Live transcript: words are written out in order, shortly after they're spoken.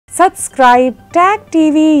Subscribe Tag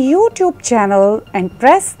TV YouTube channel and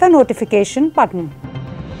press the notification button.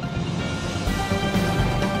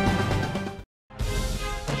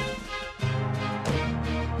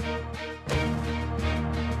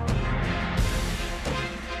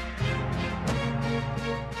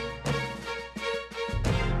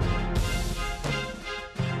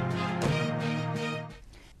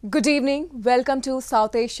 Good evening. Welcome to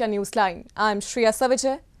South Asia Newsline. I'm Shriya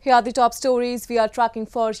Savijay. Here are the top stories we are tracking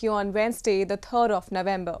for you on Wednesday, the 3rd of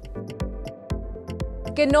November.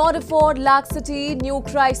 Cannot afford laxity, new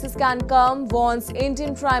crisis can come, warns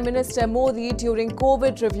Indian Prime Minister Modi during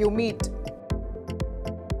COVID review meet.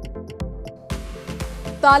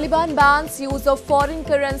 Taliban bans use of foreign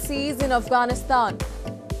currencies in Afghanistan.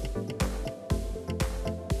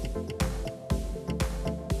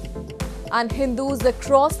 And Hindus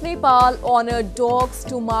across Nepal honor dogs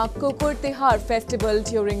to mark Kukur Tihar festival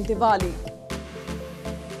during Diwali.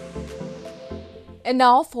 And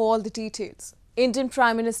now for all the details. Indian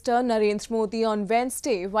Prime Minister Narendra Modi on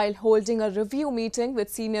Wednesday, while holding a review meeting with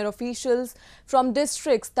senior officials from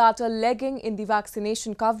districts that are lagging in the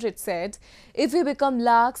vaccination coverage, said, if we become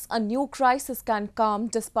lax, a new crisis can come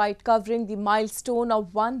despite covering the milestone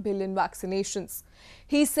of 1 billion vaccinations.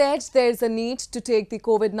 He said there is a need to take the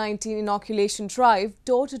COVID-19 inoculation drive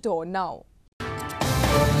door-to-door now.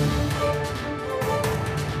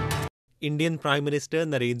 Indian Prime Minister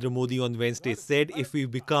Narendra Modi on Wednesday said if we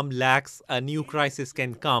become lax, a new crisis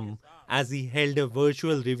can come, as he held a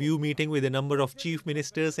virtual review meeting with a number of chief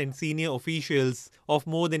ministers and senior officials of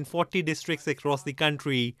more than 40 districts across the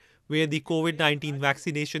country, where the COVID-19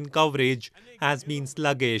 vaccination coverage has been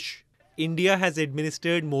sluggish. India has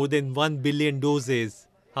administered more than 1 billion doses.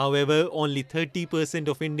 However, only 30%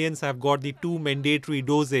 of Indians have got the 2 mandatory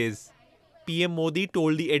doses. PM Modi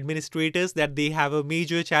told the administrators that they have a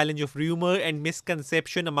major challenge of rumor and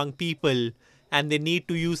misconception among people, and they need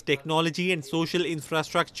to use technology and social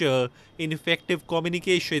infrastructure in effective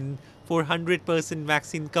communication for 100%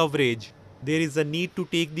 vaccine coverage. There is a need to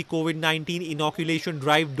take the COVID-19 inoculation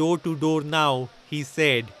drive door to door now, he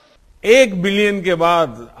said. 1 billion के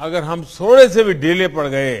बाद अगर हम थोड़े से भी ढीले पड़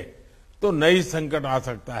गए तो नई संकट आ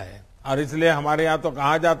सकता है, और इसलिए हमारे यहाँ तो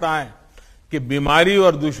कहा जाता है कि बीमारी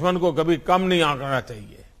और दुश्मन को कभी कम नहीं आंकना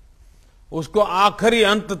चाहिए, उसको आखिरी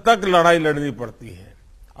अंत तक लड़ाई लड़नी पड़ती है।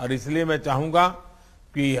 और इसलिए मैं चाहूंगा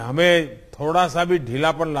कि हमें थोड़ा सा भी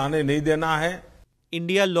ढीलापन लाने नहीं देना है।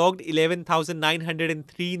 India logged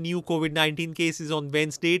 11,903 new COVID-19 cases on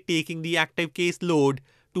Wednesday, taking the active case load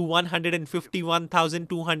to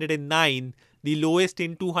 151,209, the lowest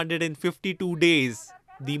in 252 days.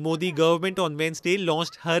 The Modi government on Wednesday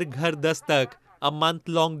launched Har Ghar Dastak, a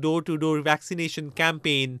month-long door-to-door vaccination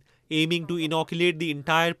campaign aiming to inoculate the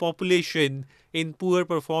entire population in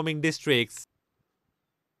poor-performing districts.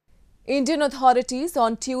 Indian authorities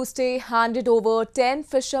on Tuesday handed over 10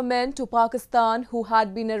 fishermen to Pakistan who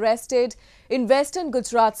had been arrested in western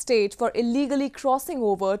Gujarat state for illegally crossing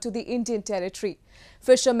over to the Indian territory.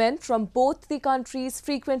 Fishermen from both the countries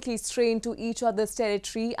frequently strain to each other's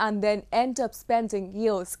territory and then end up spending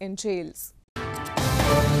years in jails.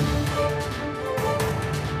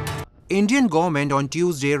 Indian government on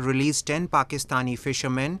Tuesday released 10 Pakistani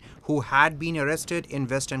fishermen who had been arrested in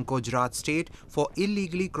western Gujarat state for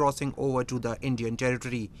illegally crossing over to the Indian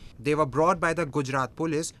territory. They were brought by the Gujarat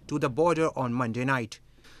police to the border on Monday night.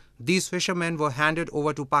 These fishermen were handed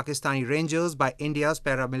over to Pakistani rangers by India's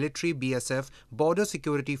paramilitary BSF border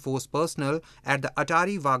security force personnel at the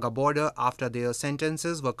Atari-Wagah border after their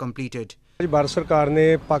sentences were completed. Bharat सरकार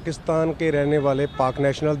ने पाकिस्तान के रहने वाले पाक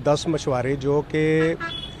national 10 मछुआरे जो कि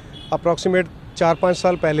approximate 4-5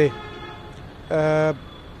 साल पहले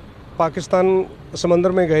पाकिस्तान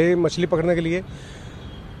समंदर में गए मछली पकड़ने के लिए,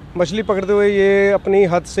 मछली पकड़ते हुए ये अपनी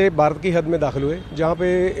हद से भारत की हद में दाखिल हुए, जहां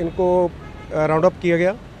पे इनको राउंड अप किया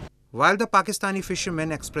गया. While the Pakistani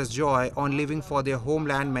fishermen expressed joy on leaving for their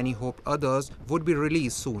homeland, many hoped others would be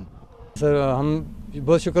released soon. Sir हम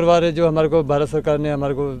बहुत शुक्रवार है जो हमारे को भारत सरकार ने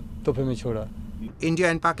हमारे को तोहफे में छोड़ा. India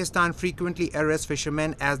and Pakistan frequently arrest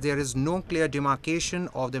fishermen as there is no clear demarcation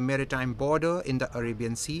of the maritime border in the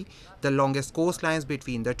Arabian Sea, the longest coastlines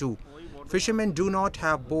between the two. Fishermen do not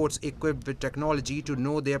have boats equipped with technology to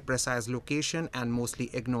know their precise location and mostly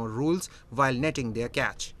ignore rules while netting their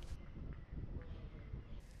catch.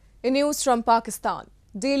 In news from Pakistan,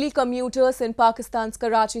 daily commuters in Pakistan's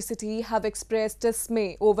Karachi city have expressed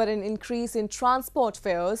dismay over an increase in transport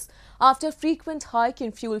fares after frequent hike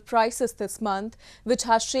in fuel prices this month, which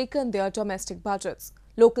has shaken their domestic budgets.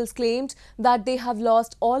 Locals claimed that they have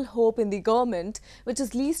lost all hope in the government, which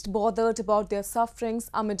is least bothered about their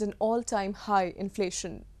sufferings amid an all-time high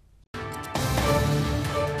inflation.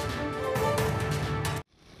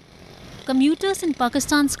 Commuters in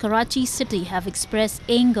Pakistan's Karachi city have expressed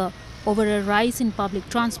anger over a rise in public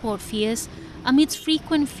transport fares amidst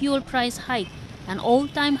frequent fuel price hike and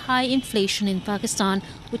all-time high inflation in Pakistan,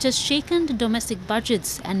 which has shaken the domestic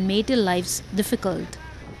budgets and made their lives difficult.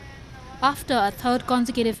 After a third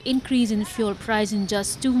consecutive increase in fuel price in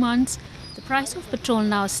just 2 months, the price of petrol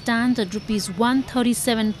now stands at Rs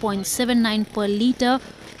 137.79 per litre,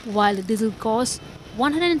 while the diesel costs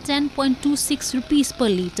 110.26 rupees per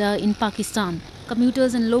litre in Pakistan.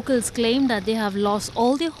 Commuters and locals claim that they have lost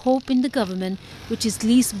all their hope in the government, which is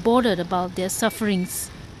least bothered about their sufferings.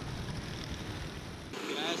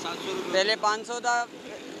 पहले 500 था,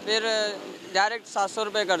 फिर direct 700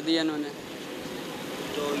 रुपए कर दिए इन्होंने।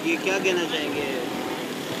 तो ये क्या कहना चाहेंगे,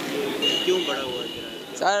 क्यों बढ़ा हुआ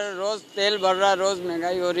किराया? सर रोज़ तेल बढ़ रहा है, रोज़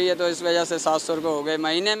महंगाई हो रही है, तो इस वजह से 700 रुपये हो गए।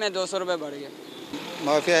 महीने में 200 रुपये बढ़ गए।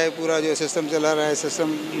 माफिया है, पूरा जो सिस्टम चला रहा है, सिस्टम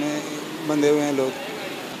में बंधे हुए हैं लोग।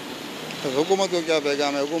 तो हुकूमत को क्या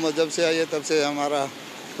पैगाम है? हुकूमत जब से आई है तब से हमारा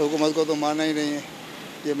हुकूमत को तो माना ही नहीं है।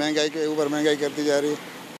 ये महंगाई के ऊपर महंगाई करती जा रही है।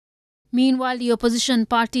 Meanwhile, the opposition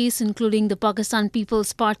parties, including the Pakistan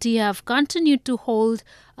People's Party, have continued to hold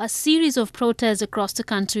a series of protests across the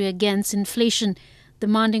country against inflation,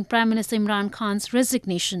 demanding Prime Minister Imran Khan's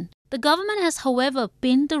resignation. The government has, however,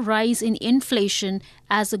 pinned the rise in inflation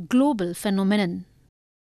as a global phenomenon.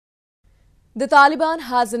 The Taliban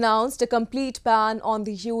has announced a complete ban on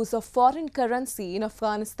the use of foreign currency in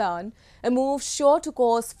Afghanistan, a move sure to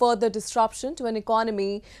cause further disruption to an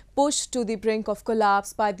economy pushed to the brink of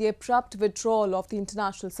collapse by the abrupt withdrawal of the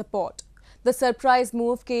international support. The surprise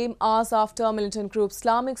move came hours after militant group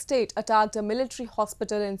Islamic State attacked a military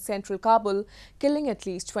hospital in central Kabul, killing at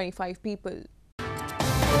least 25 people.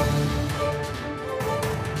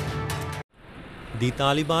 The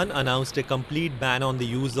Taliban announced a complete ban on the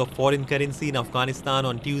use of foreign currency in Afghanistan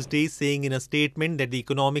on Tuesday, saying in a statement that the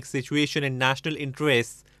economic situation and national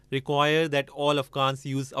interests require that all Afghans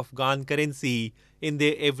use Afghan currency in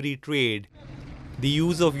their every trade. The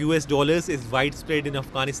use of US dollars is widespread in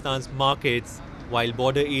Afghanistan's markets, while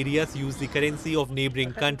border areas use the currency of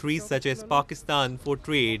neighboring countries such as Pakistan for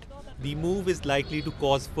trade. The move is likely to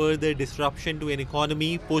cause further disruption to an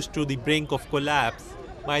economy pushed to the brink of collapse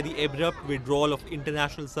by the abrupt withdrawal of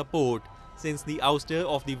international support since the ouster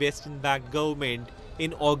of the Western-backed government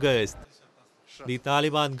in August. The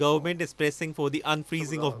Taliban government is pressing for the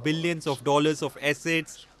unfreezing of billions of dollars of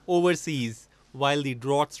assets overseas, while the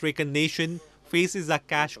drought-stricken nation faces a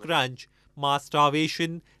cash crunch, mass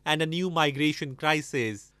starvation and a new migration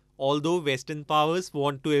crisis. Although Western powers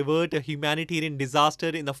want to avert a humanitarian disaster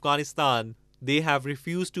in Afghanistan, they have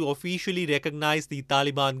refused to officially recognize the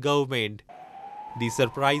Taliban government. The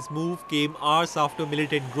surprise move came hours after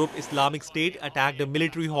militant group Islamic State attacked a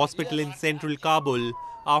military hospital in central Kabul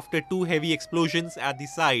after 2 heavy explosions at the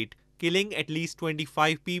site, killing at least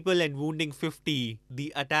 25 people and wounding 50.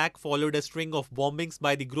 The attack followed a string of bombings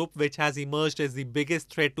by the group, which has emerged as the biggest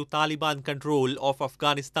threat to Taliban control of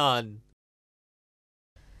Afghanistan.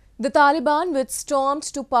 The Taliban, which stormed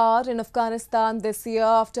to power in Afghanistan this year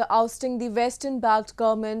after ousting the Western-backed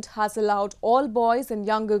government, has allowed all boys and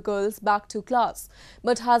younger girls back to class,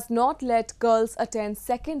 but has not let girls attend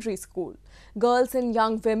secondary school. Girls and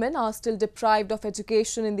young women are still deprived of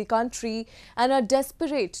education in the country and are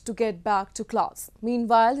desperate to get back to class.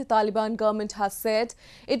 Meanwhile, the Taliban government has said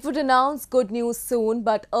it would announce good news soon,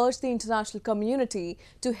 but urged the international community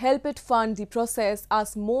to help it fund the process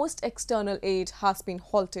as most external aid has been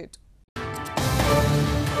halted.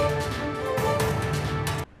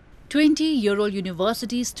 20-year-old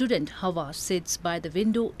university student Hawa sits by the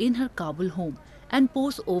window in her Kabul home and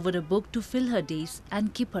pores over a book to fill her days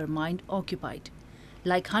and keep her mind occupied.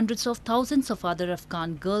 Like hundreds of thousands of other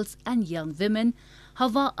Afghan girls and young women,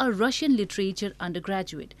 Hawa, a Russian literature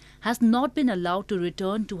undergraduate, has not been allowed to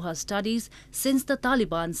return to her studies since the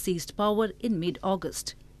Taliban seized power in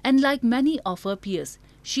mid-August. And like many of her peers,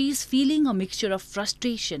 she is feeling a mixture of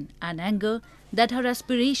frustration and anger that her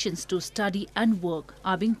aspirations to study and work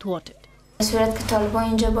are being thwarted. صورت که طالبان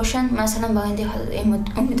اینجا باشن مثلا با این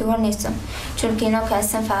امیدوار نیستم چون که اینا که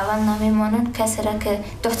اصلا فعلا نمیمانن کسی را که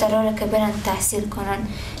دخترها را که برن تحصیل کنن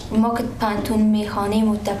ما که پانتون میخوانیم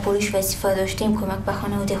و در پولیش وظیفه داشتیم کمک به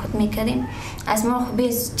خانواده خود میکردیم از ما خوبی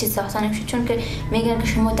چیز ساخته نمیشه چون که میگن که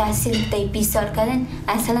شما تحصیل تا 20 سال کردین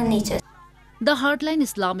اصلا نیست. The hardline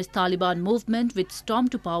Islamist Taliban movement, which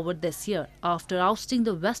stormed to power this year after ousting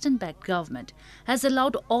the Western-backed government, has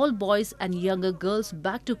allowed all boys and younger girls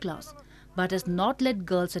back to class, but has not let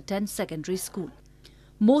girls attend secondary school.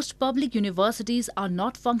 Most public universities are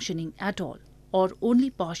not functioning at all, or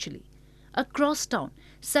only partially. Across town,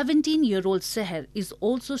 17-year-old Seher is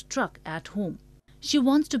also struck at home. She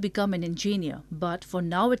wants to become an engineer, but for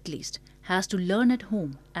now at least, has to learn at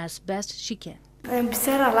home as best she can.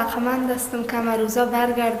 بسیار علاقمند هستم که من روزا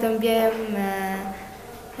برگردم بیایم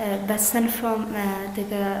به صنفم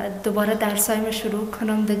دیگه دوباره درسایم شروع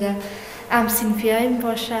کنم دیگه صنفیایم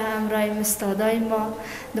باشه امرای استادای ما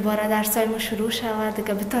دوباره درسایم شروع شود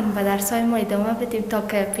دیگه بتونیم به درسای ما ادامه بدیم تا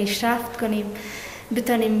که پیشرفت کنیم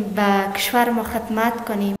بتونیم به کشور ما خدمت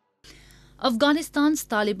کنیم. Afghanistan's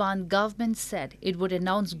Taliban government said it would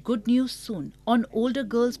announce good news soon on older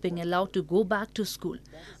girls being allowed to go back to school,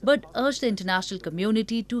 but urged the international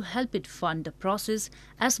community to help it fund the process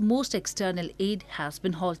as most external aid has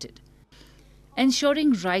been halted.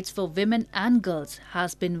 Ensuring rights for women and girls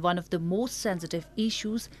has been one of the most sensitive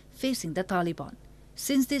issues facing the Taliban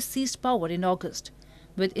since they seized power in August,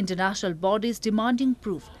 with international bodies demanding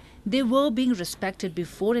proof they were being respected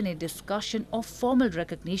before any discussion of formal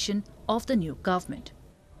recognition of the new government.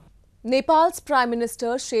 Nepal's Prime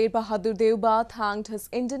Minister Sher Bahadur Deuba thanked his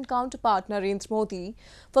Indian counterpart Narendra Modi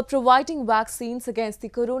for providing vaccines against the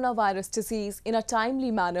coronavirus disease in a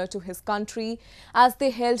timely manner to his country as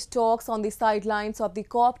they held talks on the sidelines of the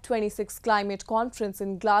COP26 climate conference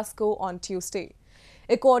in Glasgow on Tuesday.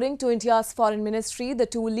 According to India's Foreign Ministry, the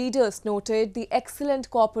two leaders noted the excellent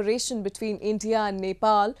cooperation between India and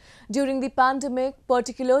Nepal during the pandemic,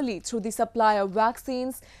 particularly through the supply of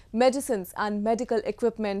vaccines, medicines and medical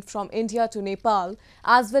equipment from India to Nepal,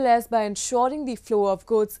 as well as by ensuring the flow of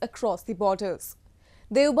goods across the borders.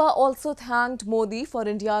 Deuba also thanked Modi for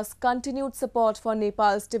India's continued support for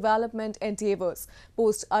Nepal's development endeavours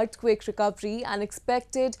post-earthquake recovery and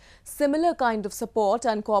expected similar kind of support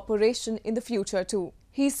and cooperation in the future too.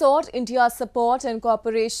 He sought India's support and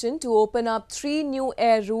cooperation to open up 3 new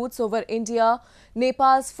air routes over India,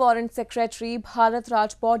 Nepal's Foreign Secretary Bharat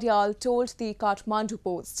Raj Paudyal told the Kathmandu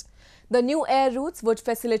Post. The new air routes would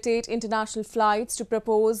facilitate international flights to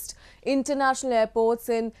proposed international airports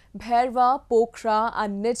in Bhairwa, Pokhara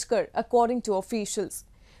and Nijgar, according to officials.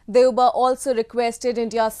 Deuba also requested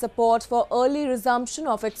India's support for early resumption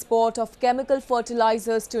of export of chemical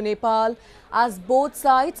fertilizers to Nepal as both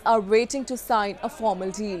sides are waiting to sign a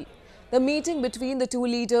formal deal. The meeting between the two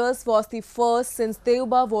leaders was the first since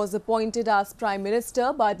Deuba was appointed as Prime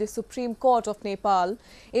Minister by the Supreme Court of Nepal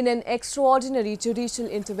in an extraordinary judicial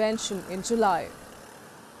intervention in July.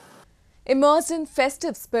 Immersed in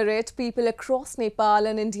festive spirit, people across Nepal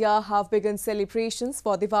and India have begun celebrations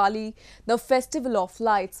for Diwali, the festival of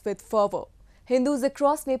lights, with fervour. Hindus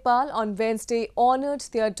across Nepal on Wednesday honoured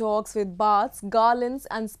their dogs with baths, garlands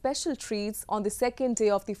and special treats on the second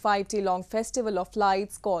day of the 5-day-long festival of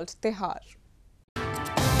lights called Tihar.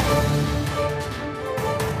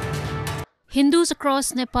 Hindus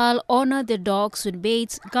across Nepal honour their dogs with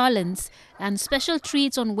baths, garlands and special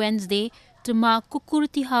treats on Wednesday to mark Kukur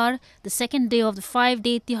Tihar, the second day of the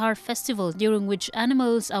 5-day Tihar festival, during which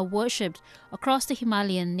animals are worshipped across the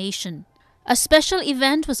Himalayan nation. A special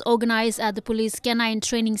event was organised at the Police Canine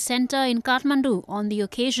Training Centre in Kathmandu on the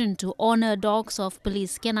occasion to honour dogs of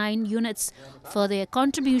police canine units for their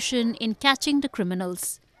contribution in catching the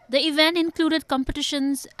criminals. The event included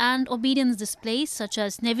competitions and obedience displays such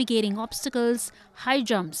as navigating obstacles, high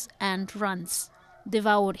jumps and runs.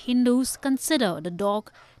 Devout Hindus consider the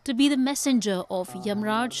dog to be the messenger of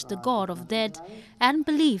Yamraj, the god of death, and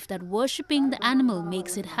believe that worshipping the animal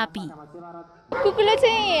makes it happy. कुकुरले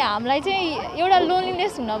चाहिँ हामीलाई चाहिँ एउटा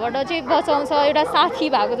loneliness हुनबाट चाहिँ बचाउँछ एउटा साथी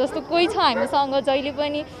भएको जस्तो कोही छ हामीसँग जहिले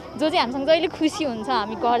पनि जो चाहिँ हामीसँग जहिले खुसी हुन्छ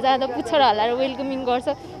हामी घर जाँदा पुच्छर हल्लाएर वेलकमिङ गर्छ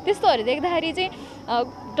त्यस्तोहरु देख्दाखेरि चाहिँ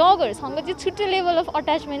डगहरुसँग चाहिँ छुट्टै लेभल अफ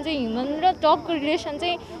अट्याचमेन्ट चाहिँ ह्युमन र डगको रिलेसन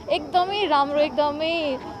चाहिँ एकदमै राम्रो एकदमै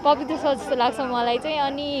पवित्र छ जस्तो लाग्छ मलाई चाहिँ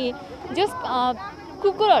अनि जस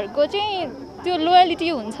कुकुरहरुको चाहिँ त्यो लोयलिटी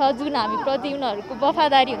हुन्छ जुन हामी प्रति उनीहरुको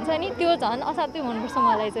वफादारी हुन्छ नि त्यो झन् असाध्यै मनपर्छ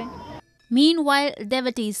मलाई चाहिँ. Meanwhile,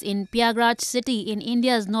 devotees in Prayagraj city in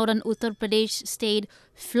India's northern Uttar Pradesh state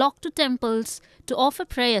flocked to temples to offer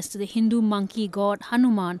prayers to the Hindu monkey god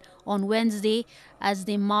Hanuman on Wednesday as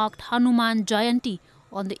they marked Hanuman Jayanti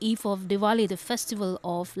on the eve of Diwali, the festival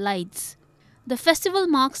of lights. The festival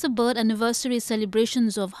marks the birth anniversary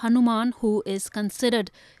celebrations of Hanuman, who is considered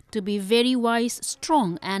to be very wise,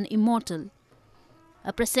 strong and immortal.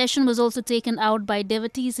 A procession was also taken out by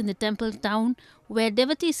devotees in the temple town, where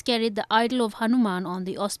devotees carried the idol of Hanuman on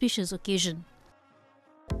the auspicious occasion.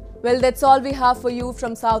 Well, that's all we have for you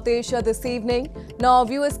from South Asia this evening. Now,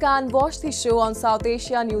 viewers can watch the show on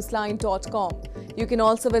SouthAsiaNewsline.com. You can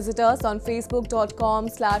also visit us on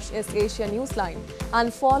Facebook.com/SAsiaNewsline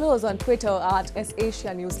and follow us on Twitter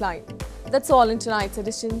 @SAsiaNewsline. That's all in tonight's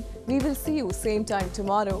edition. We will see you same time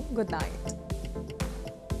tomorrow. Good night.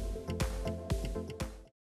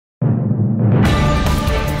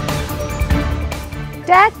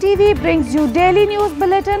 TAG TV brings you daily news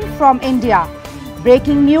bulletin from India.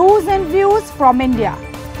 Breaking news and views from India.